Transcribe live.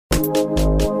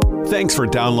Thanks for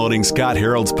downloading Scott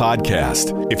Harold's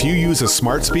podcast. If you use a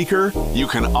smart speaker, you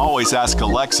can always ask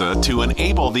Alexa to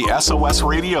enable the SOS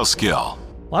radio skill.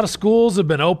 A lot of schools have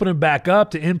been opening back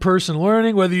up to in-person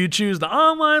learning, whether you choose the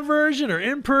online version or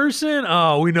in-person.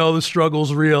 Oh, we know the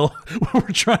struggle's real. We're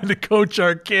trying to coach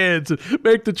our kids and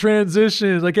make the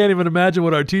transitions. I can't even imagine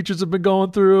what our teachers have been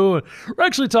going through. And we're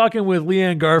actually talking with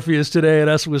Leanne Garfias today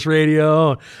at SOS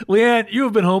Radio. Leanne, you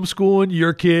have been homeschooling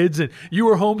your kids, and you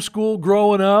were homeschooled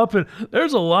growing up. And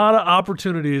there's a lot of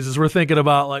opportunities as we're thinking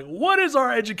about, like, what is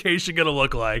our education going to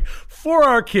look like for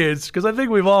our kids? Because I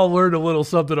think we've all learned a little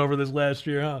something over this last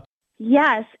year.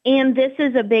 Yes, and this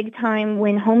is a big time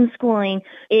when homeschooling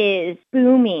is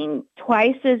booming.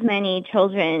 Twice as many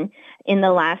children in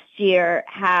the last year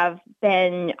have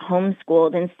been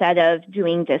homeschooled instead of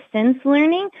doing distance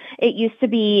learning. It used to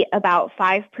be about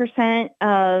 5%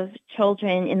 of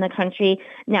children in the country.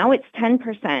 Now it's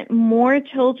 10%. More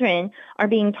children are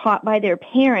being taught by their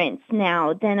parents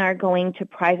now than are going to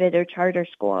private or charter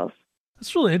schools.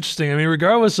 That's really interesting. I mean,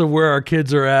 regardless of where our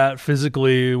kids are at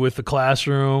physically with the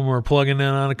classroom or plugging in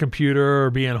on a computer or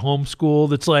being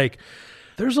homeschooled, it's like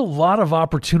there's a lot of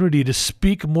opportunity to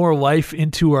speak more life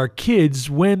into our kids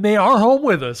when they are home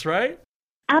with us, right?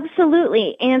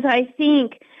 Absolutely. And I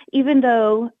think even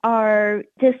though our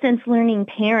distance learning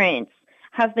parents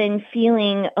have been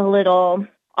feeling a little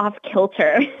off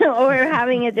kilter or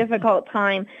having a difficult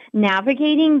time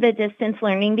navigating the distance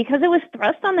learning because it was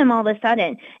thrust on them all of a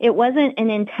sudden. It wasn't an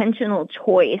intentional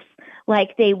choice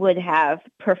like they would have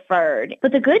preferred.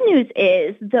 But the good news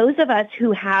is those of us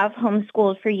who have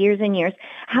homeschooled for years and years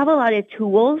have a lot of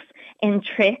tools and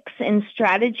tricks and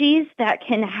strategies that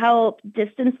can help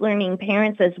distance learning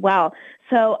parents as well.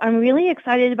 So I'm really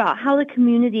excited about how the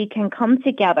community can come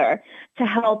together to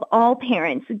help all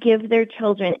parents give their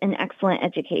children an excellent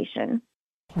education.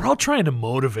 We're all trying to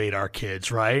motivate our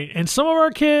kids, right? And some of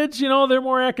our kids, they're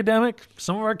more academic.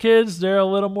 Some of our kids, they're a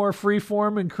little more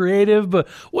freeform and creative. But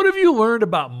what have you learned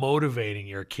about motivating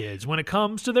your kids when it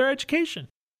comes to their education?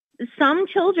 Some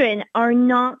children are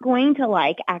not going to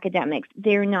like academics.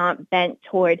 They're not bent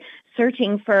toward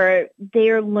searching for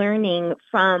their learning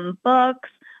from books,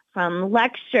 from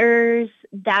lectures.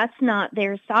 That's not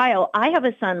their style. I have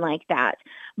a son like that,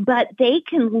 but they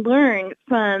can learn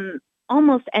from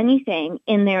almost anything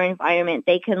in their environment.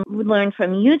 They can learn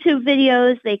from YouTube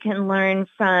videos. They can learn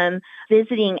from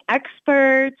visiting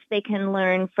experts. They can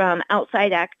learn from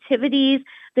outside activities.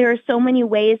 There are so many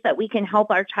ways that we can help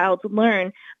our child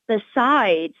learn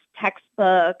besides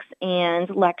textbooks and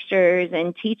lectures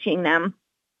and teaching them.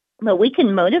 But we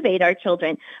can motivate our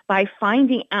children by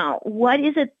finding out what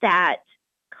is it that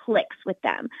clicks with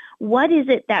them? What is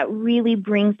it that really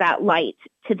brings that light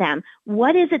to them?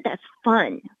 What is it that's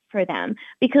fun for them?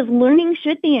 Because learning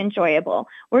should be enjoyable.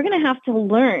 We're going to have to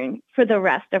learn for the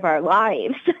rest of our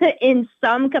lives in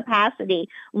some capacity,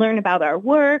 learn about our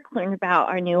work, learn about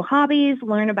our new hobbies,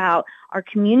 learn about our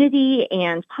community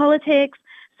and politics.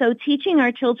 So teaching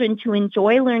our children to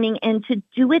enjoy learning and to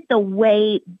do it the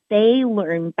way they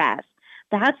learn best,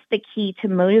 that's the key to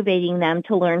motivating them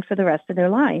to learn for the rest of their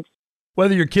lives.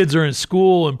 Whether your kids are in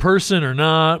school in person or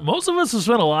not, most of us have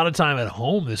spent a lot of time at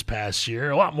home this past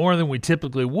year, a lot more than we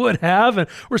typically would have, and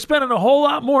we're spending a whole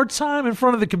lot more time in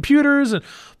front of the computers and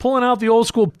pulling out the old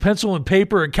school pencil and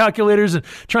paper and calculators and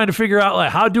trying to figure out,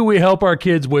 how do we help our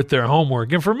kids with their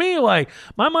homework? And for me, my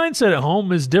mindset at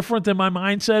home is different than my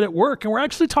mindset at work, and we're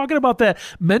actually talking about that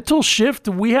mental shift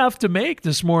we have to make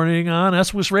this morning on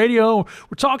SOS Radio.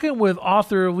 We're talking with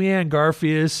author Leanne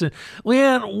Garfias. And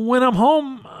Leanne, when I'm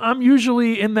home, I'm usually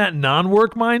in that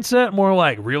non-work mindset, more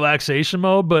like relaxation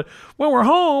mode. But when we're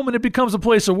home and it becomes a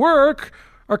place of work,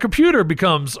 our computer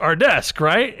becomes our desk,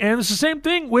 right? And it's the same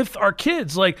thing with our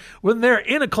kids. Like when they're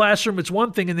in a classroom, it's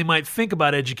one thing and they might think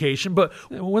about education. But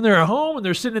when they're at home and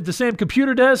they're sitting at the same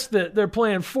computer desk that they're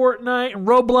playing Fortnite and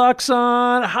Roblox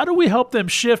on, how do we help them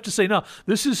shift to say, no,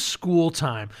 this is school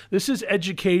time. This is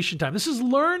education time. This is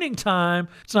learning time.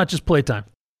 It's not just playtime.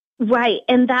 Right.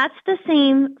 And that's the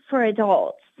same for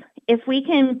adults. If we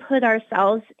can put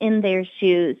ourselves in their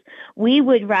shoes, we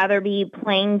would rather be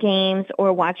playing games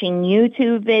or watching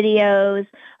YouTube videos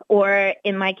or,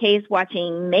 in my case,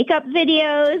 watching makeup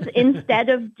videos instead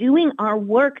of doing our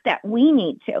work that we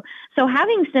need to. So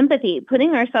having sympathy,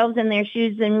 putting ourselves in their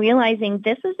shoes and realizing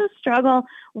this is a struggle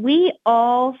we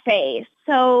all face.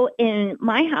 So in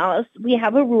my house, we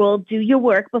have a rule, do your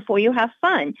work before you have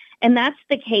fun. And that's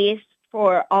the case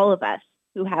for all of us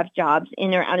who have jobs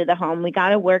in or out of the home. We got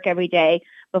to work every day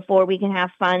before we can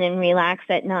have fun and relax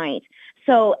at night.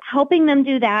 So helping them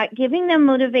do that, giving them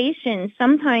motivation.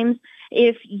 Sometimes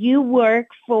If you work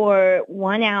for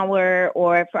 1 hour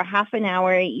or for half an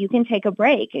hour, you can take a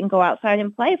break and go outside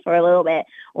and play for a little bit,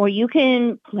 or you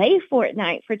can play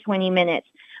Fortnite for 20 minutes.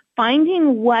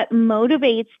 Finding what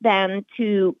motivates them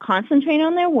to concentrate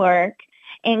on their work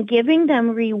and giving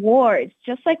them rewards,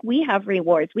 just like we have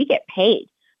rewards. We get paid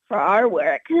for our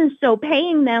work. So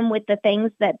paying them with the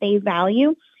things that they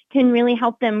value can really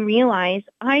help them realize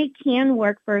I can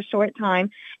work for a short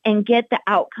time and get the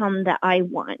outcome that I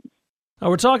want.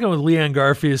 We're talking with Leanne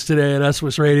Garfias today at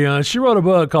SOS Radio, and she wrote a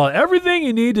book called Everything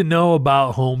You Need to Know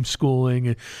About Homeschooling.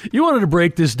 And you wanted to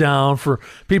break this down for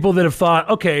people that have thought,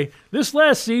 okay, this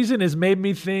last season has made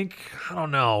me think, I don't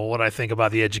know what I think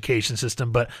about the education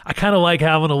system, but I kind of like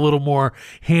having a little more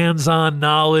hands-on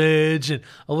knowledge and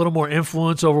a little more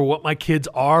influence over what my kids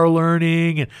are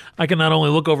learning. And I can not only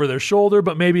look over their shoulder,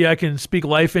 but maybe I can speak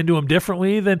life into them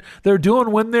differently than they're doing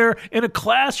when they're in a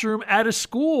classroom at a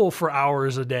school for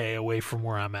hours a day away from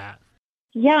where I'm at.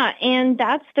 Yeah, and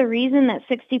that's the reason that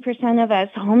 60% of us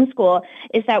homeschool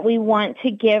is that we want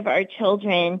to give our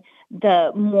children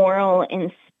the moral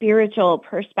and spiritual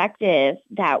perspective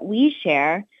that we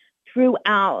share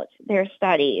throughout their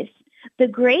studies. The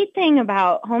great thing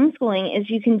about homeschooling is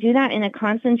you can do that in a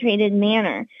concentrated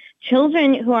manner.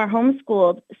 Children who are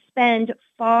homeschooled spend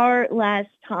far less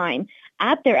time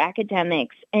at their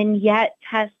academics and yet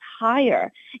test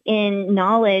higher in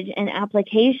knowledge and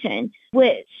application,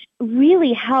 which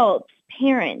really helps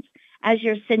parents. As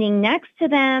you're sitting next to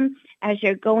them, as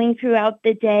you're going throughout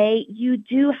the day, you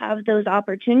do have those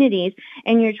opportunities,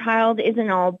 and your child isn't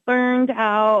all burned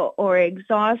out or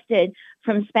exhausted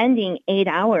from spending 8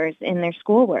 hours in their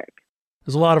schoolwork.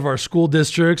 As a lot of our school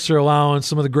districts are allowing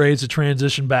some of the grades to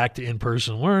transition back to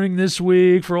in-person learning this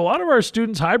week. For a lot of our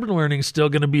students, hybrid learning is still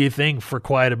going to be a thing for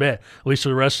quite a bit, at least for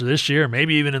the rest of this year,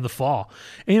 maybe even in the fall.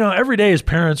 And, every day as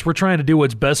parents, we're trying to do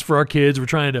what's best for our kids. We're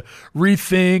trying to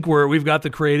rethink where we've got the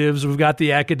creatives, we've got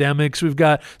the academics, we've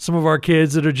got some of our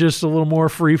kids that are just a little more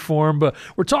freeform. But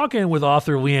we're talking with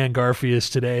author Leanne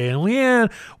Garfias today. And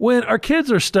Leanne, when our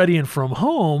kids are studying from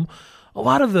home, a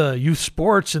lot of the youth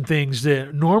sports and things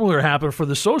that normally are happening for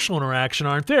the social interaction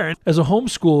aren't there. As a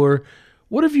homeschooler,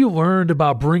 what have you learned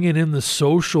about bringing in the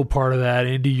social part of that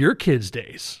into your kids'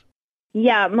 days?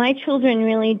 Yeah, my children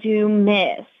really do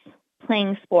miss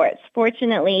playing sports.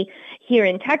 Fortunately, here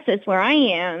in Texas, where I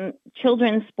am,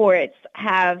 children's sports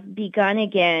have begun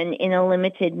again in a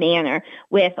limited manner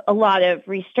with a lot of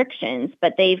restrictions,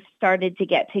 but they've started to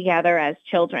get together as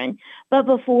children. But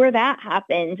before that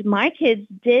happened, my kids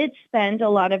did spend a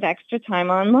lot of extra time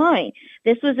online.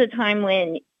 This was a time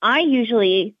when I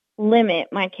usually limit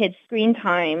my kids' screen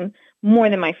time more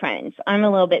than my friends. I'm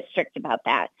a little bit strict about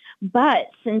that. But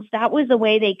since that was the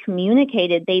way they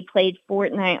communicated, they played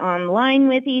Fortnite online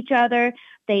with each other.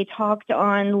 They talked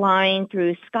online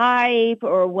through Skype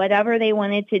or whatever they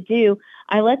wanted to do.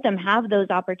 I let them have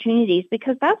those opportunities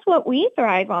because that's what we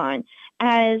thrive on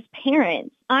as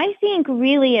parents. I think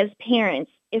really as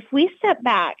parents, if we step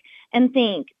back and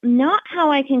think not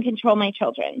how I can control my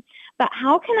children, but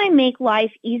how can I make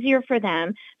life easier for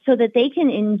them so that they can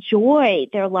enjoy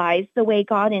their lives the way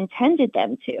God intended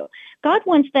them to. God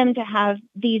wants them to have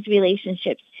these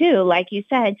relationships too, like you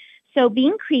said. So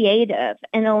being creative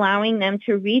and allowing them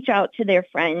to reach out to their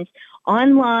friends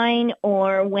online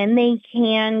or when they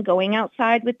can, going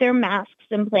outside with their masks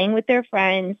and playing with their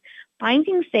friends,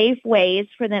 finding safe ways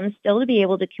for them still to be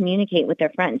able to communicate with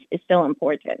their friends is still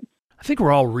important. I think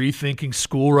we're all rethinking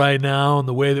school right now and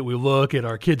the way that we look at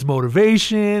our kids'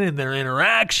 motivation and their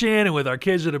interaction and with our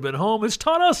kids that have been home. It's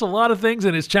taught us a lot of things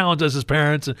and it's challenged us as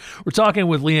parents. And we're talking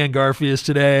with Leanne Garfias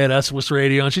today at SOS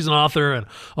Radio, and she's an author and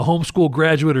a homeschool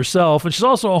graduate herself, and she's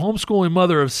also a homeschooling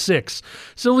mother of 6.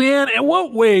 So Leanne, in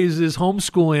what ways is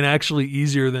homeschooling actually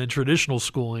easier than traditional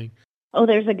schooling? Oh,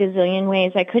 there's a gazillion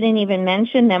ways. I couldn't even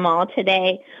mention them all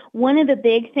today. One of the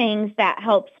big things that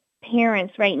helps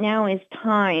parents right now is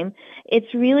time.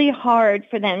 It's really hard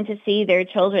for them to see their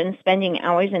children spending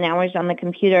hours and hours on the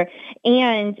computer.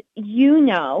 And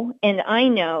and I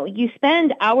know, you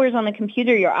spend hours on the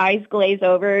computer, your eyes glaze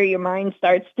over, your mind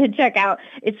starts to check out.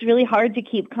 It's really hard to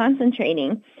keep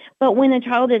concentrating. But when a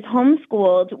child is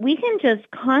homeschooled, we can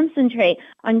just concentrate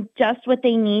on just what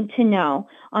they need to know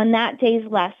on that day's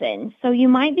lesson. So you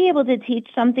might be able to teach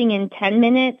something in 10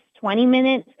 minutes, 20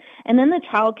 minutes, and then the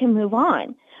child can move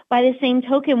on. By the same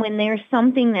token, when there's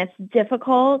something that's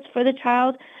difficult for the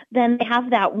child, then they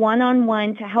have that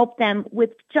one-on-one to help them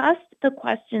with just the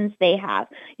questions they have.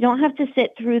 You don't have to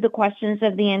sit through the questions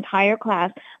of the entire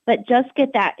class, but just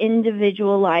get that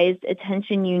individualized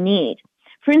attention you need.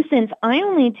 For instance, I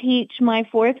only teach my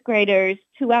 4th graders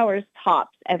 2 hours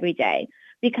tops every day.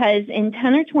 because in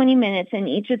 10 or 20 minutes in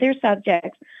each of their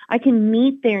subjects, I can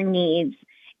meet their needs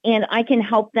and I can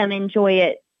help them enjoy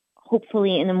it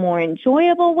hopefully in a more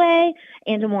enjoyable way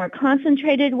and a more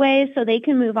concentrated way so they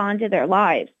can move on to their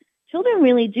lives. Children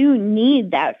really do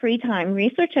need that free time.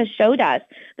 Research has showed us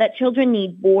that children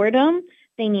need boredom,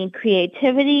 they need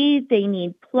creativity, they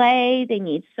need play, they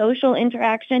need social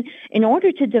interaction in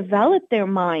order to develop their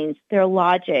minds, their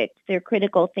logic, their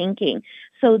critical thinking.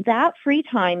 So that free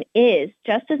time is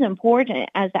just as important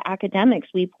as the academics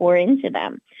we pour into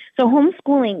them. So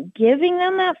homeschooling, giving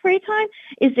them that free time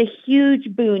is a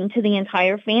huge boon to the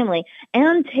entire family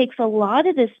and takes a lot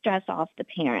of the stress off the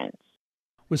parents.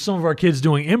 With some of our kids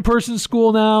doing in-person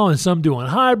school now and some doing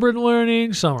hybrid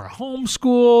learning, some are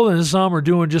homeschooled, and some are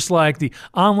doing just like the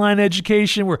online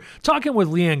education. We're talking with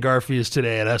Leanne Garfias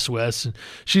today at SOS, and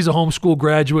she's a homeschool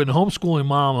graduate and homeschooling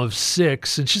mom of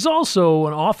 6, and she's also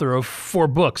an author of 4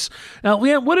 books. Now,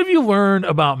 Leanne, what have you learned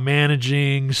about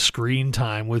managing screen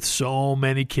time with so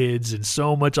many kids and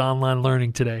so much online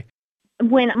learning today?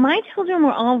 When my children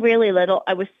were all really little,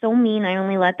 I was so mean I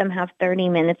only let them have 30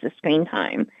 minutes of screen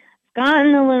time.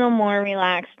 Gotten a little more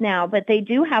relaxed now, but they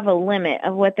do have a limit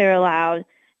of what they're allowed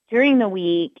during the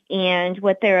week and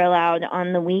what they're allowed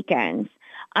on the weekends.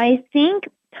 I think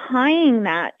tying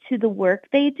that to the work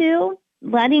they do,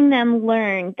 letting them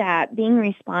learn that being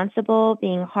responsible,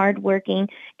 being hardworking,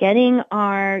 getting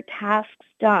our tasks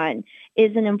done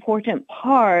is an important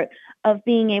part of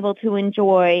being able to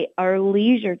enjoy our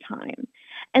leisure time.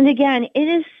 And again, it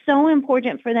is so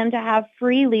important for them to have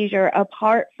free leisure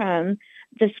apart from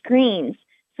the screens.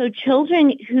 So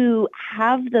children who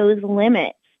have those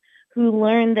limits, who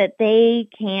learn that they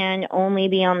can only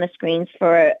be on the screens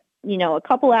for, a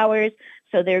couple hours,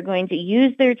 so they're going to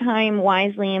use their time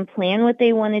wisely and plan what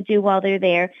they want to do while they're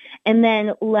there, and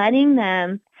then letting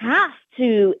them have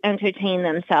to entertain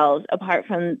themselves apart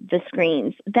from the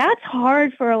screens. That's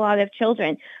hard for a lot of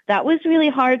children. That was really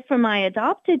hard for my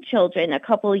adopted children a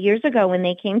couple of years ago when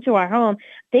they came to our home.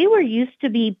 They were used to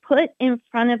be put in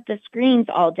front of the screens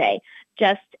all day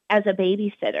just as a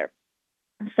babysitter.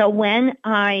 So when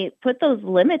I put those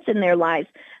limits in their lives,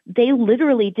 they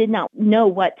literally did not know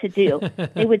what to do.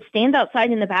 They would stand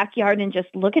outside in the backyard and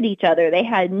just look at each other. They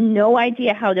had no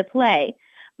idea how to play.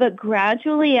 But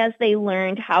gradually, as they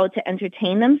learned how to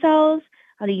entertain themselves,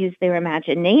 how to use their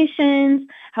imaginations,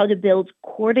 how to build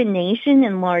coordination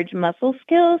and large muscle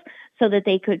skills so that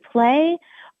they could play,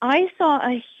 I saw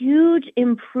a huge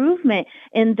improvement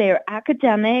in their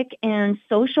academic and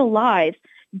social lives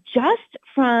just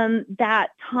from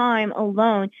that time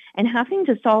alone and having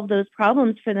to solve those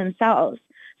problems for themselves.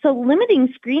 So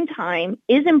limiting screen time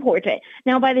is important.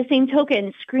 Now, by the same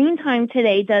token, screen time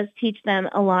today does teach them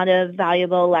a lot of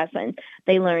valuable lessons.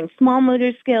 They learn small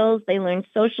motor skills. They learn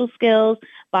social skills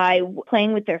by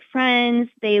playing with their friends.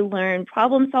 They learn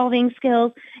problem-solving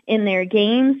skills in their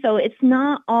games. So it's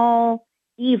not all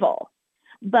evil.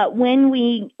 But when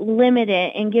we limit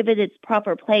it and give it its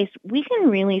proper place, we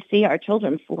can really see our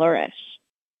children flourish.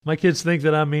 My kids think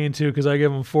that I'm mean too because I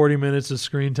give them 40 minutes of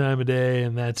screen time a day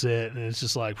and that's it. And it's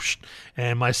just like, whoosh.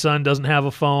 And my son doesn't have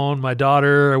a phone. My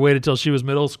daughter, I waited till she was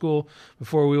middle school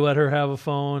before we let her have a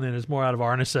phone, and it's more out of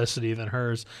our necessity than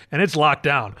hers. And it's locked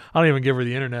down. I don't even give her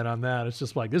the internet on that. It's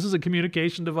just like, this is a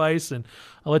communication device, and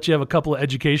I'll let you have a couple of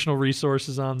educational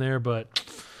resources on there, but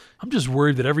I'm just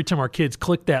worried that every time our kids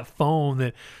click that phone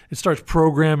that it starts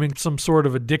programming some sort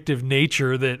of addictive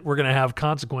nature that we're going to have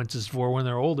consequences for when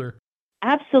they're older.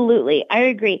 Absolutely. I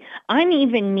agree. I'm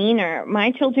even meaner.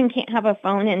 My children can't have a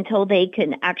phone until they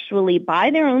can actually buy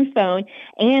their own phone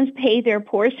and pay their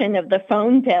portion of the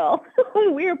phone bill.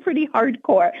 We're pretty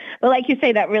hardcore. But like you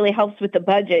say, that really helps with the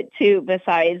budget too,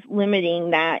 besides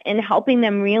limiting that and helping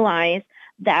them realize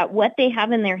that what they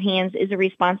have in their hands is a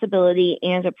responsibility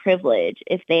and a privilege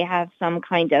if they have some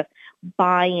kind of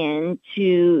buy-in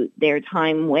to their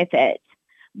time with it.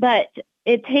 But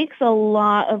it takes a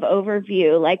lot of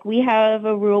overview. Like we have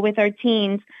a rule with our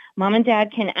teens, mom and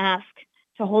dad can ask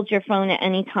to hold your phone at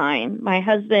any time. My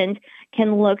husband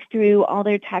can look through all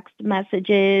their text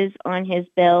messages on his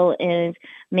bill and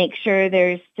make sure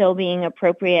they're still being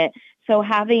appropriate. So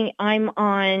I'm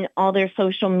on all their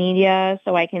social media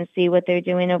so I can see what they're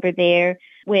doing over there,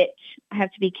 which I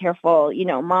have to be careful.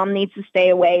 Mom needs to stay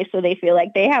away so they feel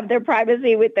like they have their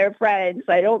privacy with their friends.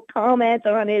 I don't comment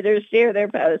on it or share their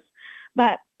posts.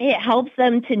 But it helps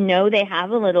them to know they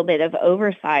have a little bit of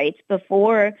oversight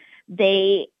before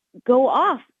they go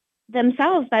off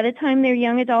themselves. By the time they're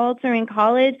young adults or in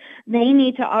college, they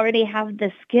need to already have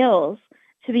the skills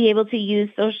to be able to use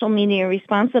social media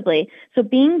responsibly. So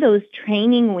being those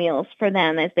training wheels for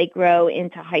them as they grow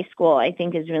into high school, I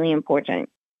think is really important.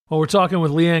 Well, we're talking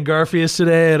with Leanne Garfias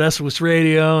today at SOS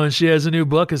Radio, and she has a new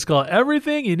book. It's called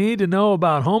Everything You Need to Know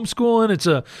About Homeschooling. It's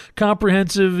a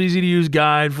comprehensive, easy-to-use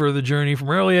guide for the journey from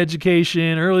early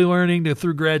education, early learning, to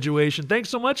through graduation. Thanks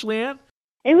so much, Leanne.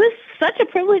 It was such a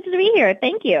privilege to be here.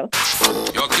 Thank you.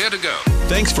 You're clear to go.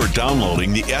 Thanks for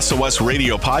downloading the SOS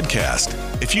Radio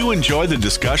podcast. If you enjoy the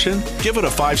discussion, give it a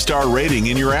 5-star rating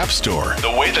in your app store.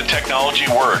 The way the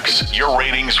technology works, your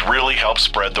ratings really help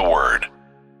spread the word.